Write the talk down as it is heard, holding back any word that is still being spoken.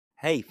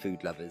Hey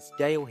food lovers,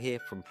 Dale here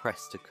from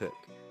Press to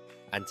Cook,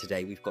 and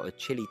today we've got a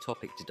chilly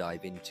topic to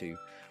dive into: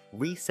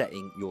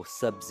 resetting your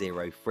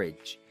Sub-Zero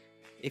fridge.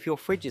 If your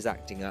fridge is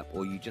acting up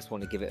or you just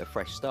want to give it a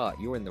fresh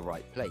start, you're in the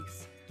right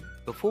place.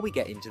 Before we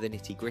get into the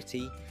nitty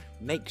gritty,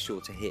 make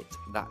sure to hit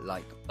that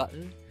like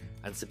button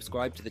and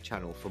subscribe to the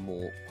channel for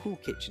more cool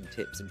kitchen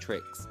tips and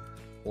tricks.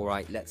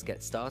 Alright, let's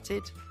get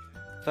started.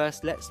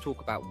 First, let's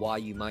talk about why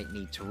you might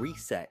need to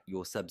reset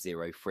your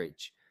Sub-Zero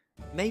fridge.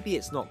 Maybe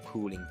it's not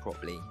cooling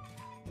properly,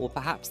 or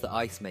perhaps the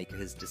ice maker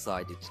has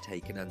decided to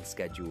take an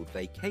unscheduled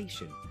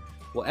vacation.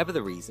 Whatever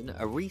the reason,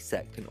 a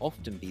reset can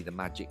often be the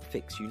magic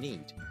fix you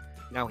need.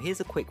 Now here's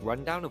a quick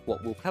rundown of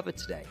what we'll cover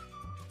today: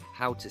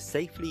 how to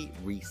safely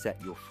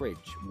reset your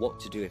fridge, what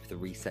to do if the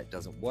reset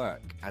doesn't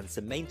work, and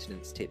some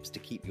maintenance tips to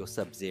keep your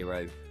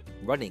Sub-Zero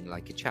running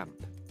like a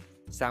champ.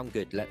 Sound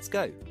good? Let's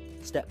go!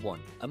 Step 1.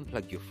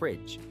 Unplug your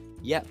fridge.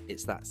 Yep,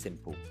 it's that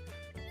simple.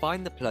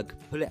 Find the plug,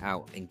 pull it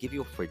out, and give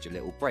your fridge a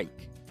little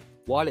break.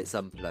 While it's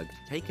unplugged,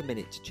 take a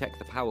minute to check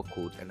the power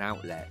cord and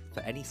outlet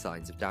for any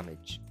signs of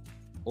damage.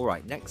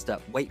 Alright, next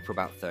up, wait for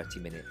about 30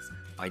 minutes.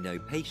 I know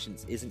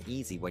patience isn't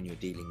easy when you're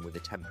dealing with a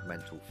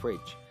temperamental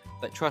fridge,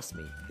 but trust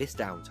me, this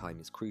downtime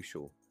is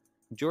crucial.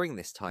 During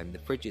this time, the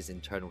fridge's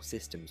internal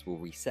systems will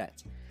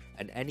reset,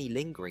 and any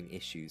lingering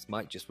issues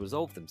might just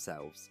resolve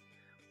themselves.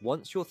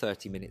 Once your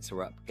 30 minutes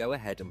are up, go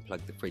ahead and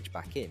plug the fridge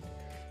back in.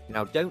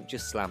 Now don't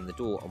just slam the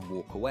door and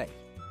walk away.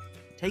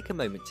 Take a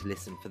moment to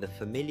listen for the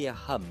familiar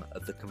hum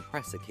of the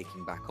compressor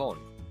kicking back on.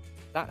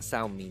 That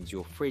sound means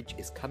your fridge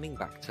is coming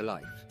back to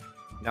life.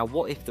 Now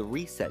what if the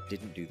reset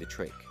didn't do the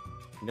trick?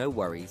 No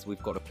worries,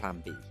 we've got a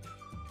plan B.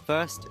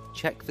 First,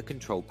 check the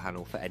control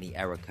panel for any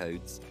error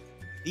codes.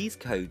 These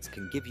codes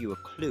can give you a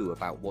clue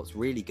about what's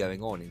really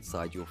going on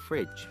inside your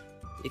fridge.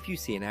 If you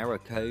see an error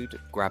code,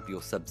 grab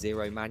your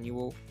Sub-Zero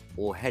manual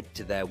or head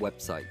to their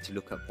website to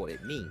look up what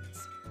it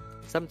means.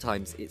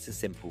 Sometimes it's a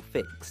simple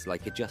fix,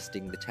 like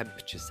adjusting the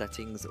temperature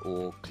settings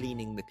or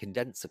cleaning the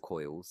condenser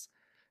coils.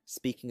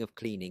 Speaking of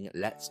cleaning,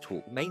 let's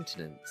talk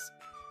maintenance.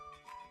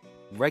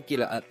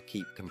 Regular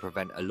upkeep can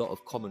prevent a lot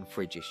of common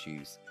fridge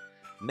issues.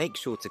 Make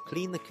sure to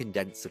clean the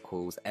condenser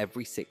coils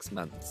every 6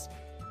 months.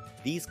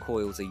 These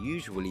coils are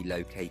usually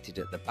located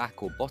at the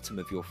back or bottom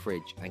of your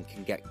fridge and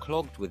can get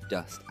clogged with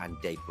dust and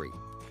debris.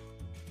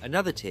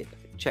 Another tip,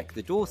 check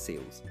the door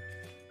seals.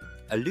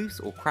 A loose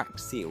or cracked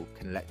seal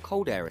can let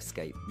cold air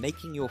escape,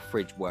 making your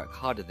fridge work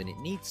harder than it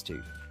needs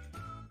to.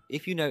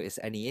 If you notice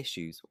any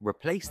issues,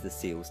 replace the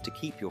seals to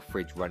keep your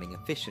fridge running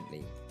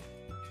efficiently.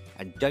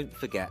 And don't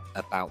forget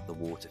about the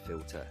water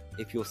filter.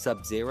 If your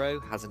Sub-Zero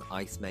has an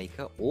ice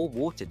maker or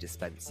water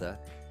dispenser,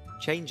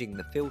 changing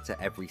the filter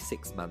every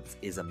 6 months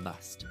is a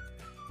must.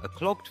 A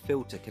clogged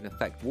filter can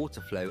affect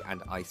water flow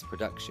and ice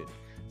production,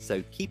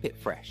 so keep it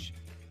fresh.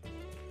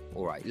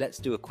 Alright, let's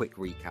do a quick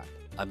recap.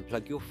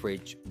 Unplug your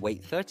fridge,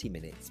 wait 30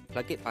 minutes,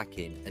 plug it back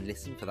in and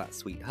listen for that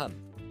sweet hum.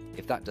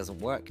 If that doesn't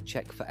work,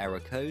 check for error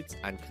codes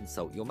and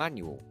consult your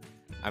manual.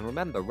 And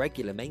remember,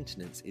 regular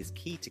maintenance is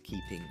key to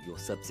keeping your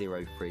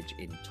Sub-Zero fridge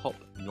in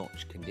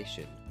top-notch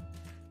condition.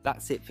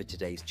 That's it for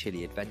today's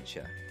chilly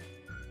adventure.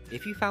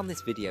 If you found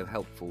this video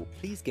helpful,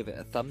 please give it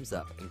a thumbs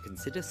up and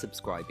consider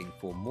subscribing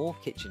for more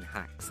kitchen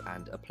hacks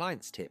and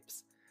appliance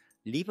tips.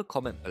 Leave a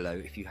comment below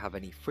if you have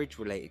any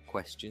fridge-related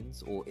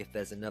questions or if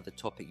there's another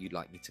topic you'd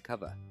like me to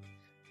cover.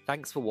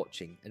 Thanks for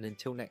watching, and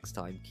until next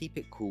time, keep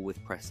it cool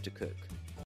with Press to Cook.